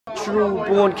Natural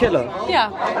born killer? Yeah.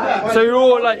 So you're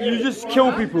all like, you just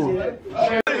kill people?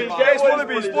 Yes,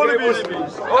 wallabies.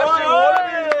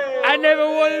 I never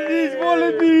wanted these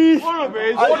wallabies.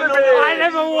 I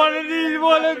never wanted these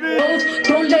wallabies.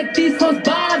 Don't let these thoughts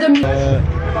bother me.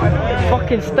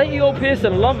 Fucking state your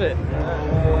Pearson, love it.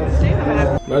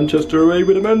 Manchester away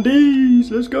with the Mandies,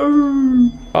 let's go.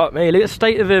 Alright mate, look at the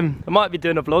state of him. I might be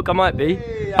doing a vlog, I might be.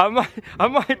 I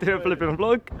might do a flipping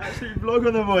vlog. Actually, vlog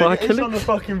on the boy. It's on the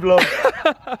fucking vlog.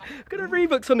 Look at the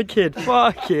Reeboks on the kid.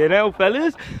 Fucking hell,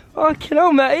 fellas. Fucking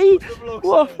hell, matey.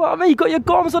 What fuck, mate? You got your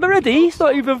gums on already? It's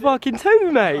not even fucking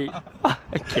 2, mate.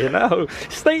 Fucking hell.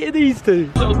 State of these two.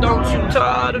 So don't you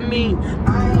tired of me.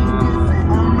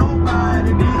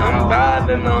 I'm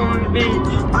vibing on the beach.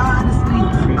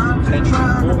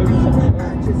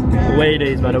 Away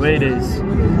days, man, away days.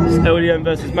 It's LDM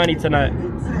versus Manny tonight.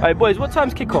 Alright, boys, what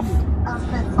time's kickoff?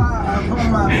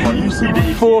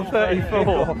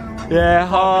 4:34. Yeah,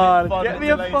 hard. Get me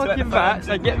a fucking match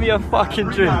and get me a fucking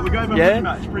drink.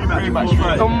 Yeah? Pre-match.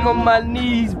 I'm on my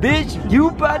knees, bitch.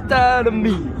 You bow down to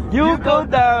me. You go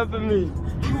down for me.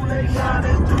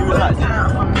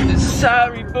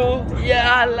 Sorry, boo.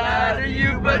 Yeah, I lied to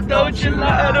you, but don't you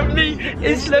lie to me.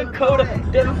 It's Lakota,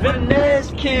 the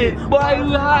finesse kid. Why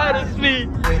you hide as me?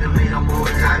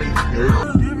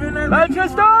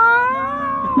 Manchester!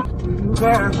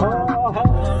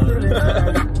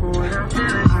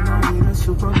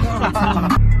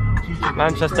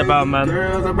 Manchester bound, man.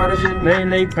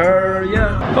 Mainly per,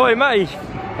 yeah. Oh, hey, mate.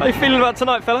 How you feeling about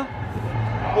tonight, fella?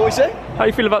 What we say? How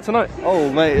you feel about tonight? Oh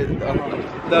mate, I'm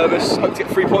nervous. Hope to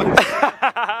get 3 points.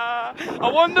 I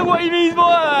wonder what he means by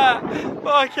that.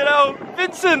 Fucking hell.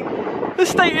 Vincent, the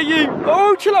state of you.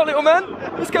 Oh, chill out, little man.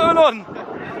 What's going on?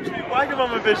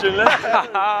 Wagamama vision, let's go.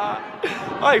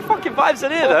 Hey, fucking vibes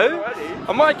in here though.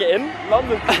 I might get in.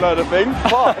 London's a load of things.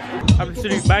 Fuck.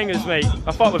 Absolute bangers, mate.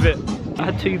 I fought with it. I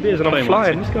had 2 beers and I'm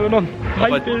flying. What's going on?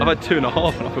 I've had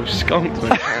 2.5 and I feel skunked,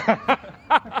 mate.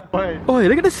 Oi,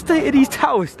 look at the state of these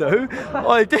towers though.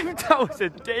 Oi, them towers are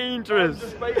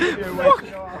dangerous.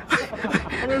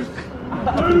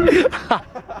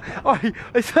 Oi,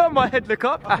 it's on my head, look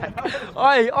up.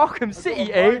 Oi, Arkham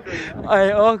City, eh?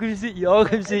 Oi, Arkham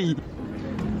City.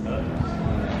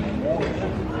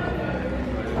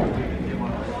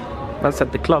 Man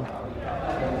said the club.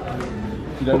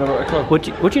 You don't know about the club? What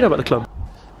do you know about the club?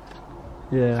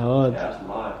 Yeah, hard.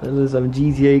 There's some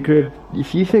GTA crib.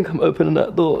 If you think I'm opening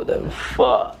that door, then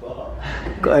fuck.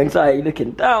 Got anxiety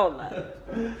looking down, like.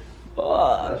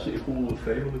 Fuck. Actually, Hall of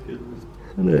Fame on the kids.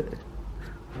 Isn't it?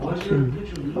 Why is there a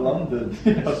picture of London? I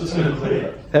was just going to say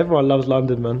that. Everyone loves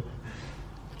London, man.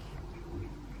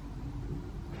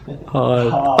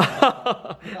 Hard.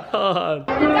 Hard. I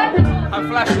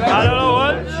don't know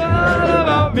what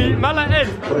about me. Man like this.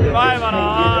 Bye, man.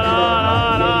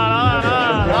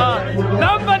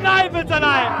 Number 9 for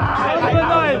tonight. Number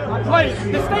 9. Wait,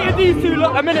 the state of these two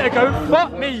a minute ago.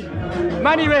 Fuck me.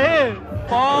 Manny, we're here.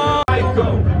 Fuck.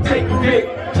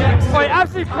 Wait,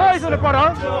 absolute prize on the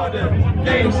brother.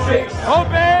 Game 6.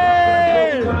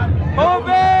 Obey!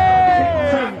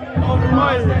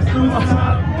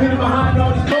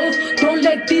 Don't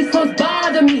let these thoughts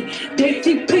bother me. They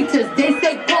take pictures, they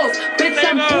say posts. Bitch,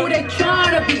 I'm who they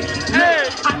trying to be.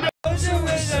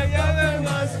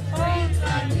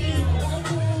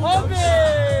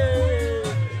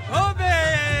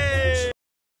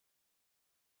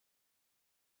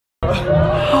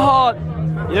 Hard.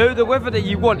 You know, the weather that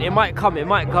you want, it might come. Hey,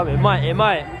 listen.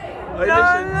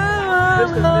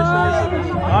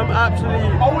 I'm absolutely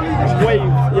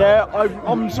waved, yeah?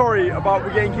 I'm sorry about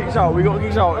we getting kicked out. We got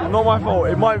kicked out. It's not my fault.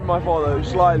 It might be my fault though,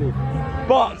 slightly.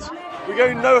 But we're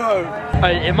going NoHo.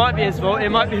 Hey, it might be his fault. It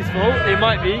might be.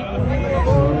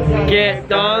 Get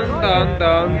done.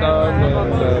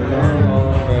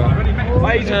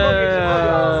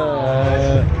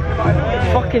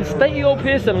 Fucking state your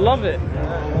Pearson, love it.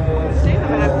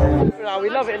 No, we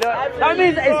love it. Look. That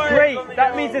means it's great.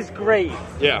 That means it's great.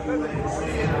 Yeah.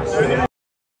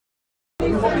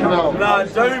 Nah,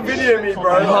 don't video me,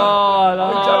 bro. Hard.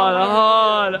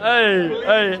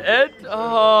 Hey, Ed,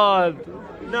 hard.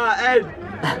 Nah, Ed.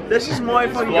 This is my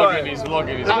fucking guy. He's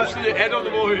vlogging. He's absolute Ed on the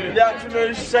ball here. The absolute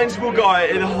most sensible guy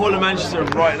in the whole of Manchester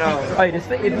right now. Hey, the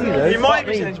state of you though. He might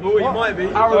be sensible, he might be.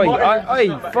 Hey,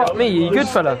 fuck me, you good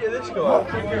fella?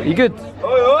 You good?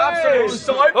 Absolute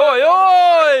side.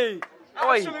 Oi!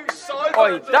 Absolute side.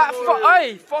 Oi, that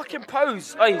fucking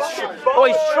pose.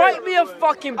 Oi, strike me a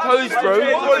fucking pose, bro.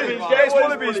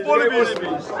 Wallabies.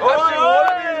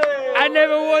 I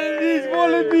never wanted these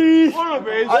wallabies.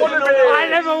 I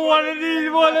never wanted these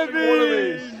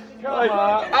wallabies.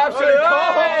 Absolute.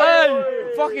 Hey,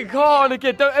 fucking car on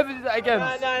again. Don't ever do that again.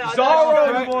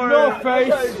 Zara, North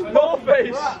Face. North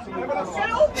Face.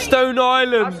 Stone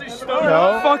Island.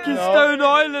 No. Fucking Stone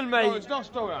Island, mate. It's not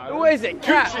Stone Island. What is it?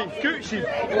 Cat? Gucci.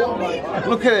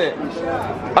 Look at it.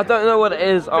 I don't know what it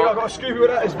is. I got a Scooby what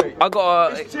that is, mate. I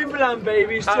got a... It's Timberland,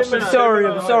 baby. It's I'm Timberland. sorry,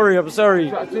 I'm sorry, I'm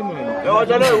sorry. No, I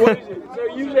don't know. What is it? So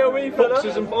you tell me,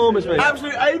 foxes and farmers, mate.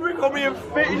 Absolute Abrick on me and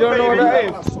fitted, baby. You don't know what that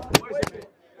is?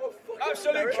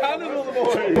 Absolute cannon on the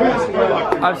boy.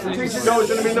 Absolutely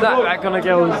snapback on the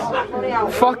girls.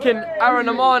 Fucking Aaron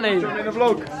Amani. In the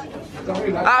vlog.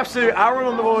 Absolute Aaron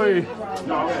on the boy.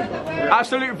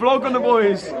 Absolute vlog on the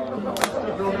boys.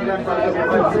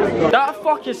 That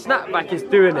fucking snapback is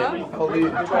doing it.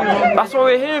 That's what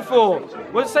we're here for.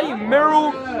 What's it say?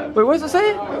 Miral. Wait, what does it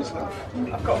say?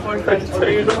 I've got my friends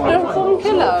too. Natural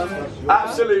killer.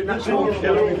 Absolute natural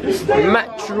killer.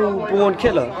 Natural born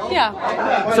killer.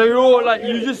 Yeah. So you're all like,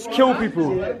 you just kill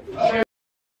people.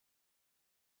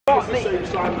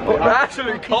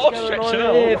 Absolute car stretching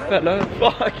out. Yeah, fella.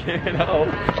 Fucking hell.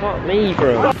 Fuck me,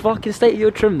 bro. Fucking state of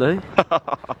your trim, though.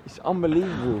 It's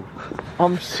unbelievable.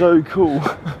 I'm so cool.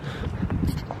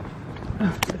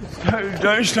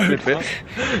 Don't snip it.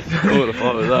 All the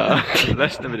fun with that.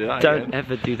 Let's never do that Don't again.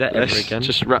 ever do that ever Let's again.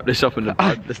 just wrap this up in the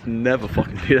bag. Let's never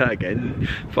fucking do that again.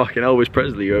 Fucking Elvis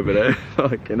Presley over there.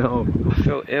 Fucking hell. I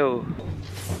feel ill.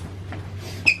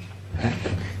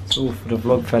 It's all for the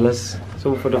vlog, fellas. It's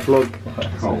all for the vlog. I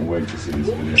can't wait to see this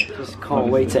video. Just can't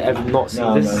wait to ever not see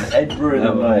this. Ed ruined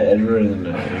it, mate. Ed ruined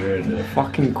it.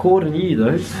 Fucking calling you,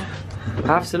 though.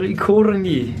 Absolutely calling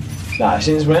you. Nah,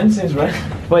 since when? Since when?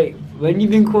 Wait, when you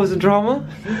been causing drama?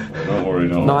 Don't worry,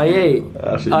 no. 98.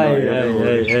 Actually,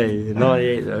 Hey,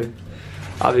 98 though.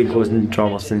 I've been causing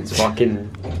drama since fucking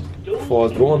before I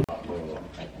was born.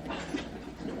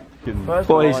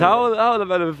 Boys, how the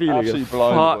men are feeling? Absolutely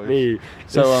blown, Fuck boys. me.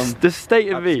 So, the state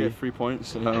of had to me. get 3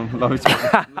 points and loads of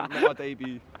my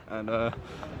debut and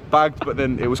bagged, but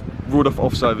then it was ruled off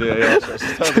offside VAR. So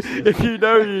it's terrible. If you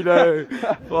know, you know.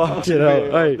 Fucking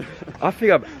hell. Hey, I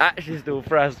think I'm actually still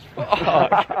fresh.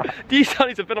 Fuck. These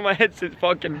sunnies have been on my head since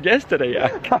fucking yesterday, yeah.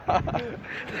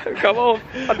 Come on.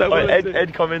 I don't want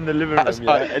Ed come in the living room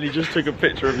and he just took a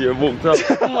picture of you and walked up.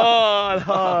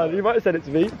 hard. You might have said it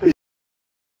to me.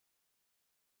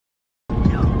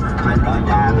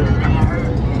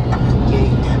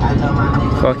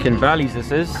 Fucking valleys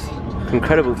this is.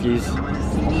 Incredible views.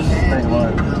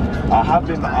 I have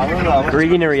been, I don't know.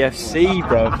 Greenery FC,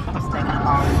 bro.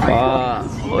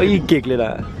 What are you giggling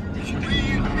at?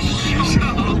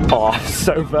 Oh, I'm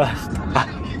so versed.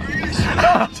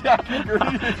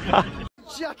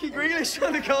 Jackie Grealish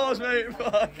on the cars, mate.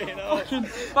 Fucking hell.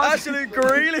 Absolute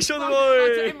Grealish on the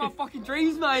boy. In my fucking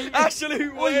dreams, mate.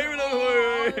 Absolute waving on the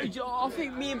boy. I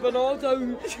think me and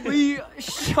Bernardo, we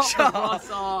shut up.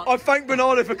 I thank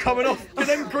Bernardo for coming off. But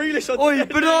then Grealish on Oi,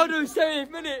 Bernardo,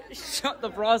 70th minute. Shut the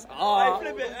brass. Hey,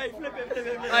 flip it, hey, flip it.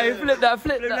 Hey, flip that.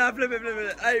 Flip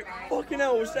it. Hey, fucking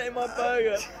hell, we're setting my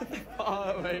burger.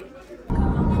 Oh, mate.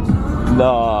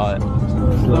 Nah,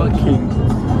 fucking.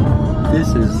 This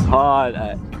is hard.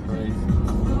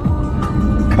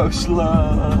 Go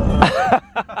slow.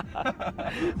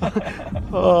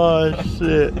 Oh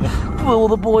shit. Will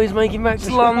the boys make it back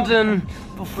to London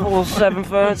before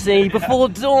 7:30, before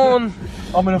dawn?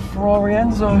 I'm in a Ferrari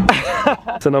Enzo.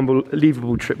 It's an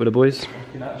unbelievable trip with the boys.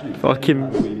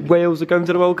 Fucking Wales are going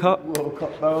to the World Cup.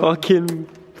 Fucking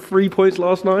 3 points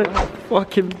last night.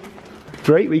 Fucking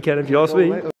great weekend if you ask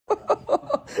me.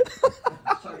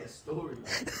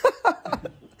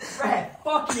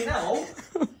 Fucking hell.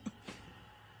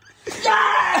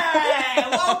 Yeah!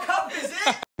 World Cup is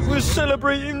it? We're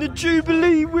celebrating the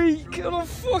Jubilee week and I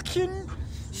fucking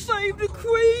save the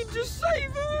Queen, just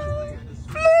save her!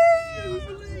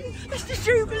 Please! It's the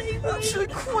Jubilee week! It's the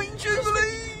Queen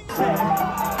Jubilee!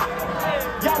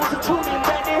 Y'all are tuning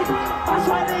ready. That's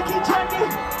why they keep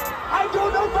checking. I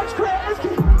don't know much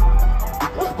crazy.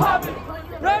 What's poppin'?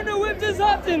 Round the whip this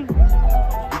happened!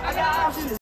 I got options.